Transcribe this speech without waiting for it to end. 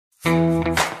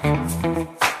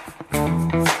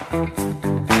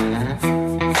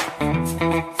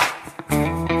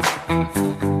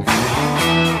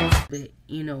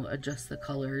adjust the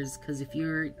colors, because if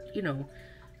you're, you know,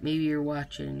 maybe you're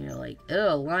watching and you're like,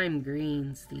 oh, lime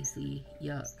green, Stacy,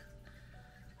 yuck,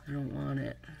 I don't want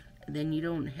it. Then you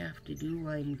don't have to do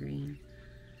lime green.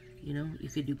 You know, you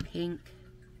could do pink,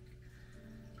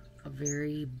 a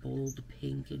very bold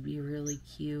pink, it'd be really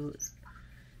cute.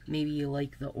 Maybe you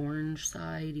like the orange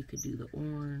side, you could do the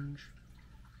orange.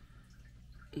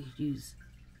 You could use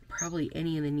probably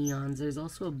any of the neons. There's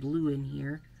also a blue in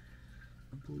here,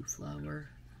 a blue flower,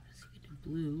 so you could do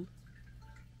blue.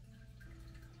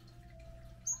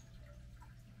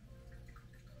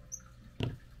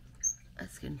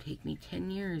 That's gonna take me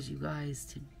 10 years, you guys,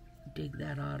 to dig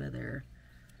that out of there.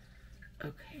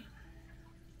 Okay.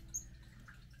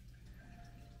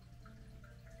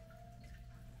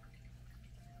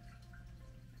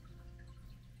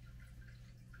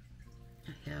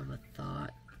 I have a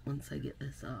thought once I get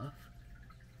this off.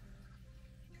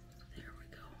 There we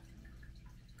go.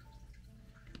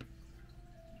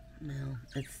 Well,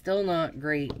 it's still not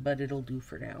great, but it'll do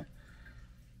for now.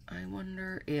 I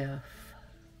wonder if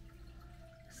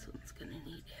this one's gonna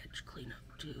need edge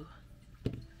cleanup too.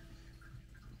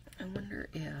 I wonder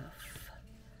if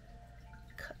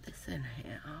cut this in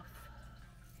half.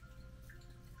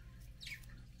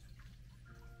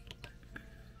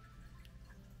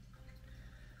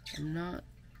 I'm not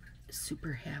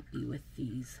super happy with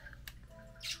these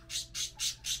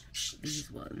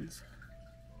ones.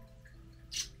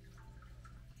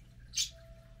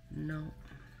 No,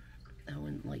 I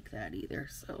wouldn't like that either,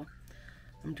 so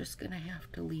I'm just gonna have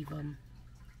to leave them.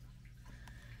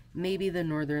 Maybe the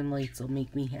Northern Lights will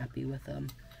make me happy with them.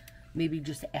 Maybe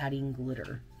just adding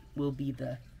glitter will be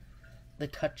the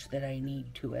touch that I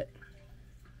need to it.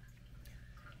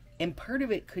 And part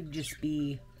of it could just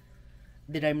be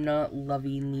that I'm not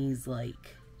loving these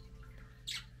like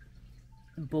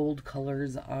bold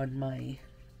colors on my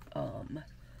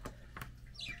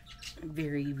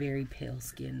very, very pale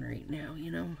skin right now,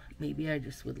 you know? Maybe I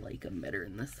just would like them better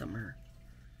in the summer.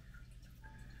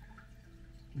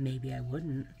 Maybe I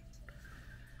wouldn't.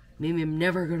 Maybe I'm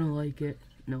never gonna like it.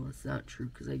 No, it's not true,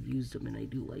 because I've used them and I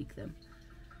do like them.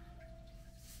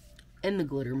 And the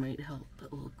glitter might help. A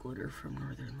little glitter from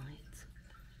Northern Lights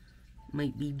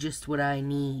might be just what I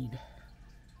need.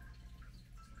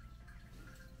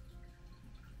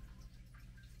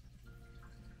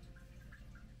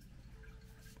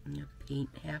 I'm gonna paint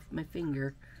half my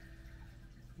finger.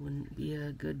 Wouldn't be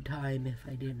a good time if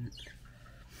I didn't.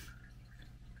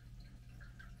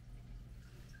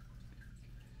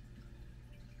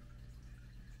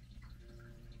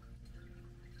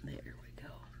 There we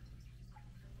go.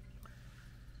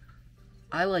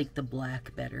 I like the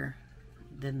black better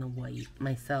than the white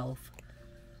myself,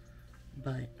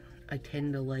 but I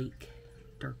tend to like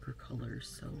darker colors,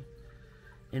 so.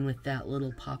 And with that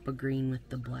little pop of green with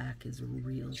the black is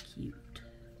real cute.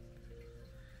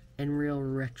 And real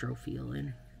retro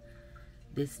feeling.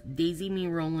 This Daisy Me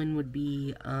Rollin would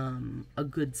be a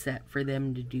good set for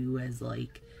them to do as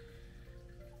like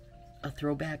a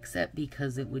throwback set,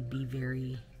 because it would be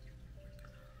very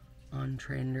on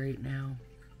trend right now.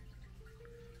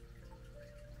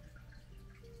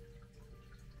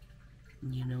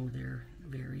 You know, they're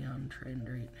very on trend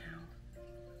right now.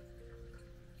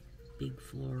 Big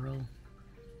floral.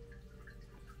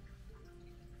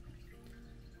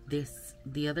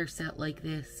 The other set like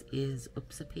this is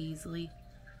Oops a Paisley.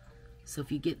 So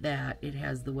if you get that, it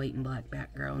has the white and black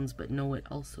backgrounds, but no, it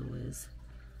also is.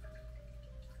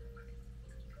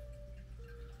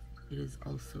 It is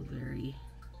also very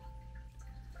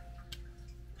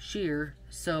sheer.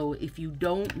 So if you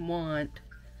don't want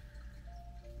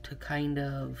to kind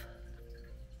of,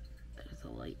 there's a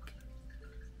like,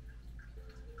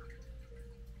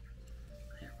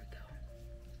 there we go,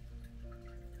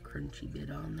 crunchy bit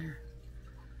on there.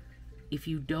 If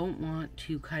you don't want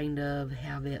to kind of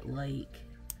have it like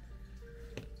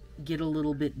get a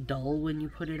little bit dull when you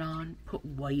put it on, put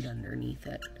white underneath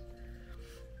it.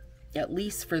 At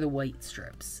least for the white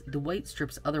strips. The white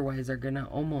strips otherwise are gonna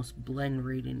almost blend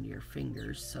right into your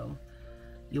fingers, so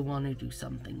you'll want to do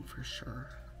something for sure.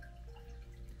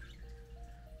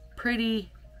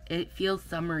 Pretty. It feels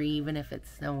summery even if it's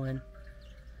snowing.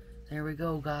 There we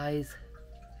go, guys.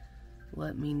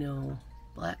 Let me know.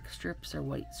 Black strips or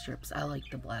white strips? I like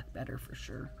the black better for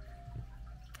sure.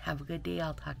 Have a good day.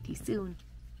 I'll talk to you soon.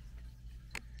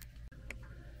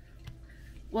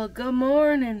 Well, good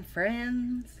morning,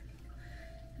 friends.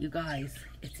 You guys,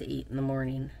 it's 8 in the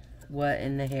morning. What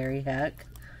in the hairy heck?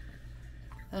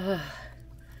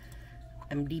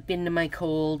 I'm deep into my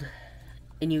cold,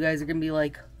 and you guys are gonna be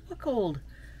like, what cold?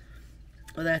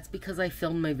 Well, that's because I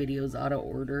filmed my videos out of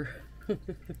order.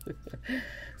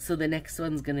 So the next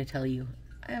one's gonna tell you,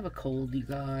 I have a cold, you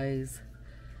guys.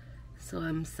 So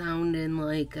I'm sounding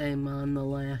like I'm on the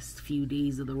last few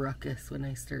days of the ruckus when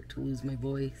I start to lose my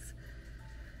voice.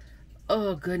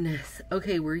 Oh goodness.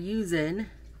 Okay, we're using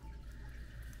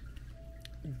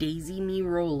Daisy Me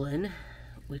Rollin,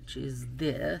 which is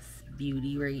this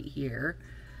beauty right here.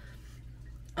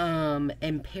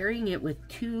 And pairing it with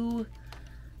 2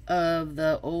 of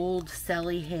the old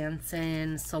Sally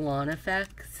Hansen Salon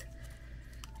Effects.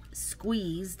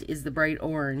 Squeezed is the bright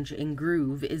orange and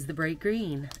Groove is the bright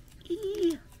green.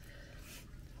 Eee.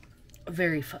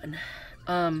 Very fun.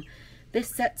 This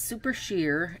set's super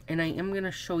sheer, and I am going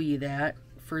to show you that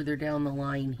further down the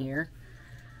line here.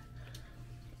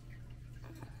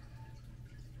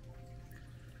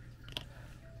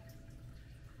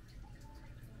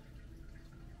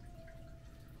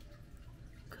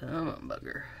 Come on, bugger.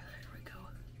 There we go.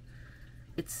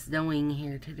 It's snowing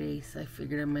here today, so I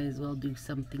figured I might as well do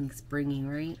something springy,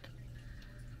 right?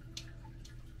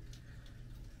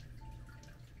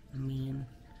 I mean,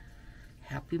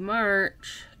 happy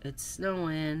March. It's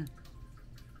snowing.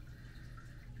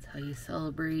 That's how you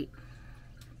celebrate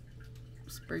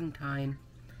springtime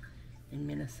in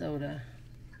Minnesota.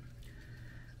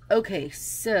 Okay,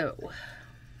 so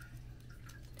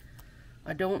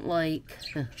I don't like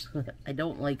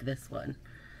this one.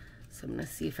 So I'm gonna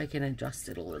see if I can adjust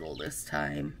it a little this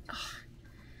time. Oh,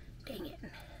 dang it.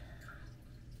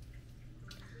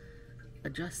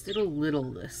 Adjust it a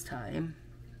little this time.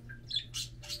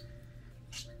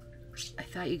 I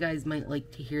thought you guys might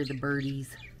like to hear the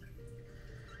birdies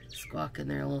squawking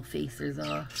their little facers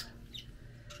off.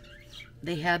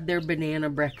 They had their banana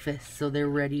breakfast, so they're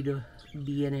ready to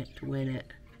be in it to win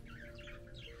it.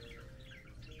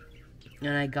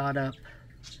 And I got up,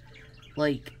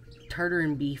 like, Tartar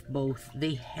and Beef both,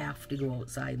 they have to go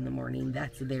outside in the morning.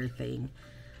 That's their thing.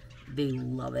 They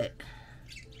love it.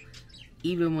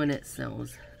 Even when it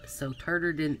snows. So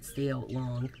Tartar didn't stay out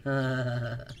long.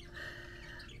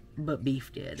 But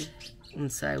Beef did.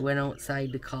 And so I went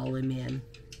outside to call him in.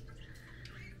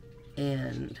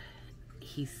 And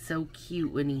he's so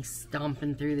cute when he's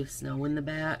stomping through the snow in the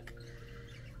back.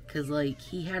 Because, like,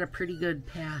 he had a pretty good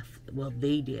path. Well,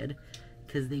 they did.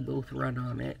 Because they both run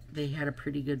on it. They had a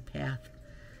pretty good path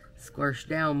squashed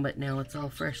down, but now it's all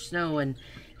fresh snow, and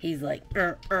he's like,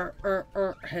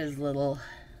 his little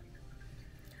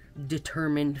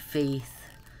determined face.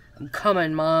 I'm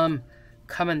coming, Mom.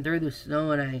 Coming through the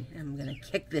snow, and I'm gonna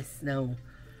kick this snow.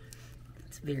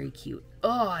 It's very cute.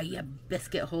 Oh, yeah,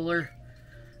 biscuit holer.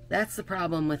 That's the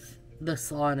problem with the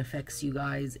salon effects, you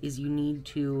guys, is you need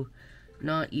to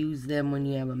not use them when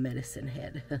you have a medicine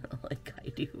head, like I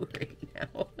do right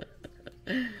now.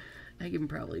 I can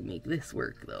probably make this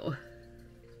work, though.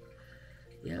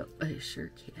 Yep, I sure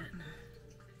can.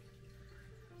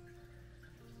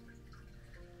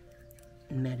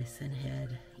 Medicine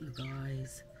head, you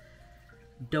guys.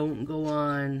 Don't go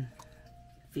on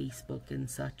Facebook and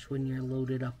such when you're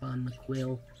loaded up on the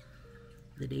quill.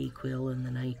 The day quill and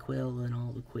the night quill and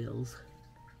all the quills.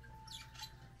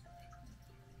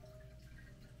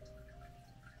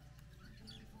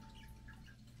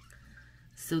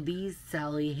 So these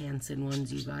Sally Hansen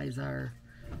ones, you guys, are,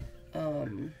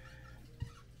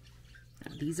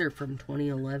 these are from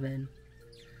 2011.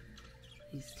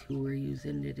 These 2 we're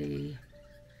using today.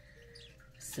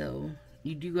 So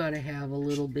you do gotta have a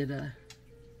little bit of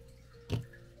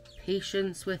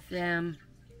patience with them,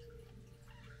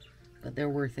 but they're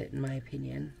worth it in my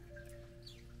opinion.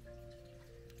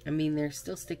 I mean, they're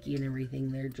still sticky and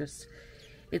everything. They're just,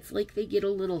 it's like they get a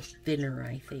little thinner,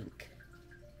 I think,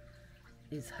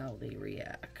 is how they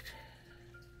react.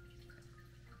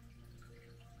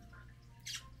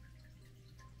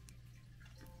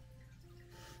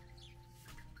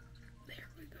 There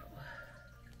we go.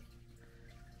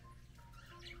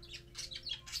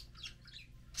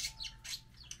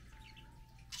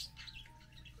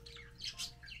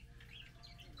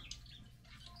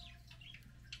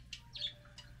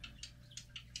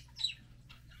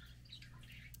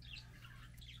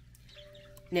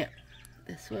 Now,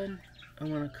 this one, I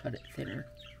want to cut it thinner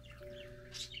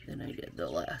than I did the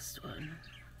last one.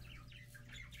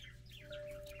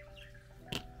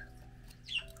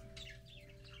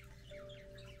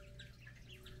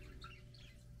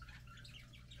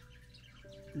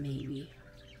 Maybe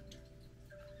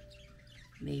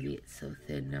it's so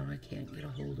thin now I can't get a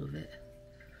hold of it.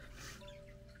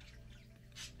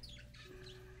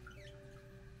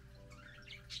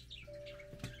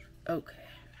 Okay.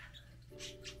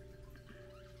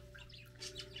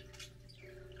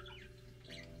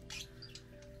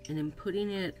 And I'm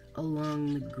putting it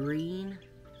along the green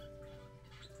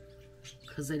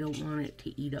because I don't want it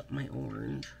to eat up my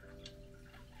orange.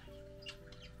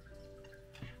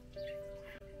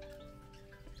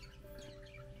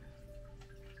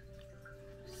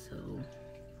 So,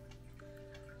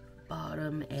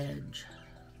 bottom edge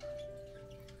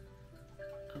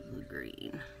of the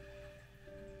green.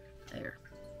 There.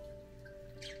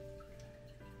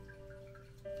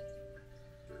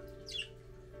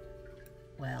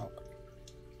 Well,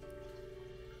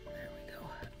 there we go.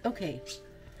 Okay.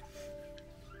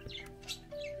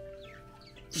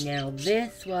 Now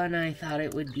this one, I thought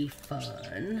it would be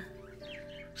fun.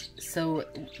 So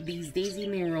these Daisy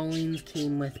May Rollins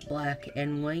came with black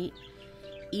and white.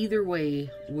 Either way,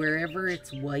 wherever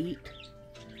it's white,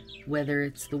 whether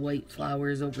it's the white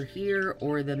flowers over here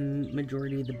or the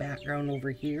majority of the background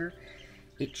over here,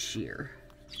 it's sheer.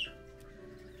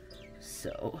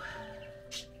 So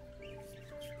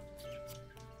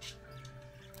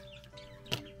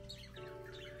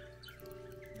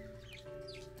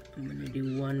I'm going to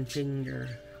do one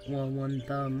finger, well, one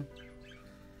thumb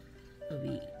of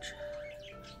each,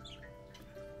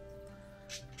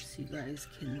 so you guys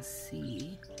can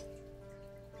see.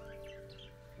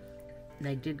 And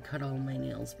I did cut all my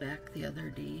nails back the other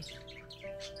day,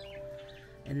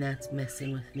 and that's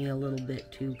messing with me a little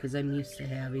bit too, because I'm used to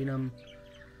having them.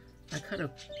 I cut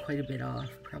quite a bit off,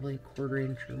 probably a 1/4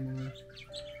 inch or more,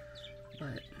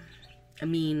 but I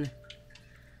mean,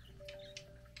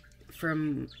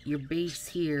 from your base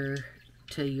here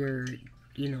to your,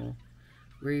 you know,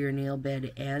 where your nail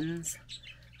bed ends,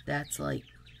 that's like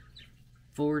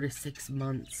 4 to 6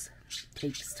 months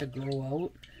takes to grow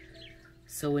out.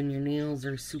 So when your nails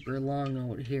are super long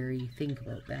out here, you think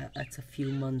about that. That's a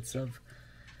few months of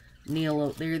nail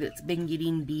out there that's been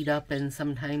getting beat up, and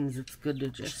sometimes it's good to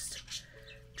just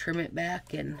trim it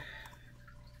back and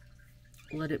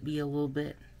let it be a little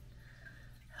bit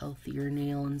healthier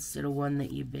nail instead of one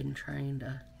that you've been trying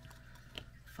to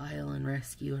file and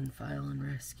rescue and file and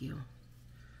rescue.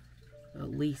 At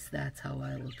least that's how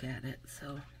I look at it.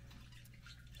 So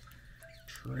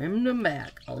trim them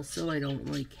back. Also, I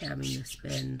don't like having to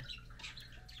spend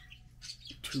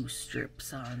 2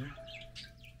 strips on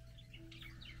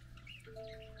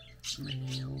my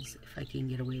nails if I can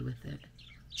get away with it.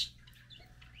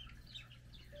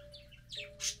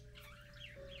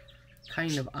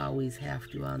 Kind of always have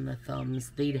to on the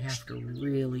thumbs. They'd have to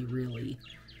really, really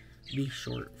be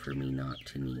short for me not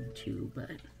to need to,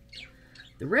 but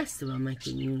the rest of them I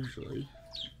can usually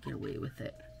get away with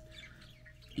it,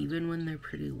 even when they're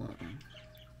pretty long.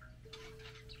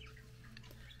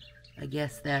 I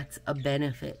guess that's a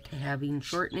benefit to having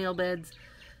short nail beds,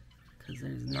 because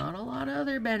there's not a lot of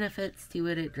other benefits to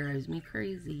it. It drives me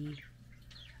crazy.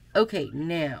 Okay,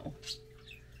 now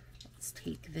let's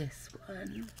take this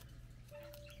one.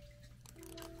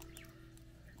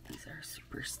 These are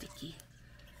super sticky.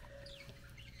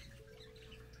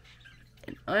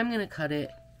 And I'm going to cut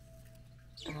it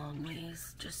long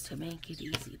ways just to make it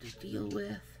easy to deal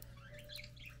with.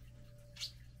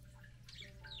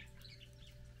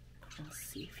 Let's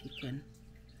see if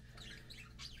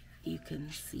you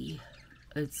can see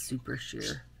it's super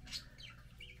sheer.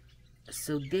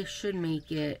 So this should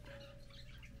make it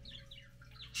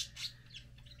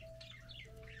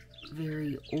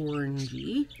very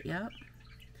orangey, yep.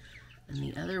 And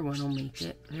the other one will make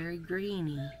it very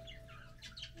greeny.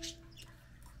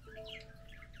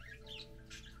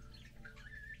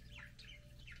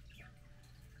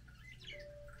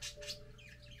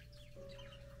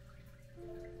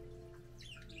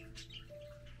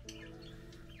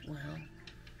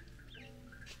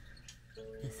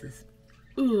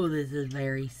 Well, this is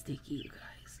very sticky, you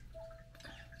guys.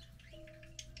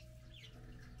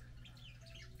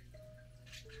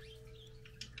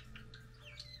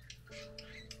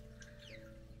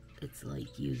 It's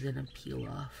like using a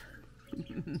peel-off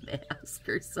mask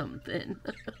or something.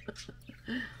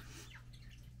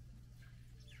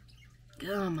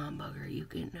 Come on, bugger, you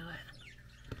can do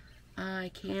it.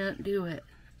 I can't do it.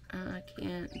 I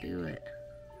can't do it.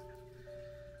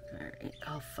 Alright,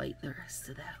 I'll fight the rest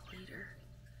of that later.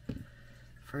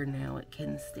 For now, it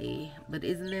can stay. But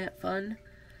isn't that fun?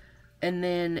 And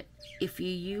then, if you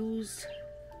use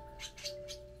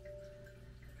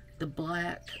the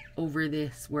black over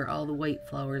this, where all the white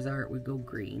flowers are, it would go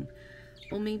green.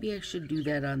 Well, maybe I should do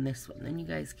that on this one. Then you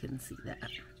guys can see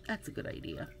that. That's a good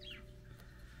idea.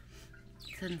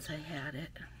 Since I had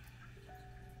it.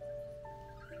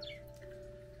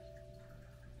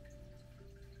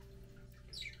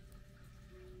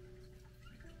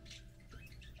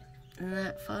 Isn't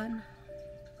that fun?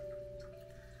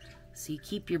 So you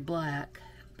keep your black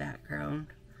background,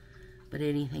 but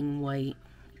anything white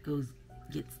goes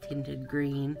gets tinted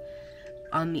green.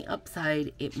 On the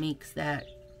upside, it makes that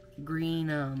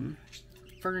green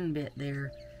fern bit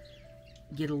there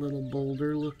get a little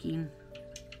bolder looking.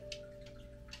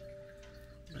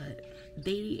 But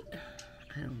they,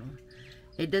 I don't know.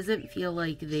 It doesn't feel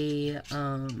like they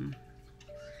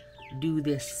do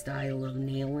this style of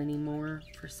nail anymore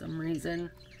for some reason.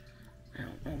 I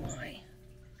don't know why.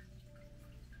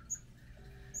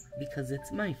 Because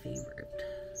it's my favorite.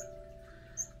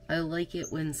 I like it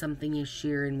when something is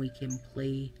sheer and we can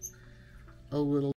play a little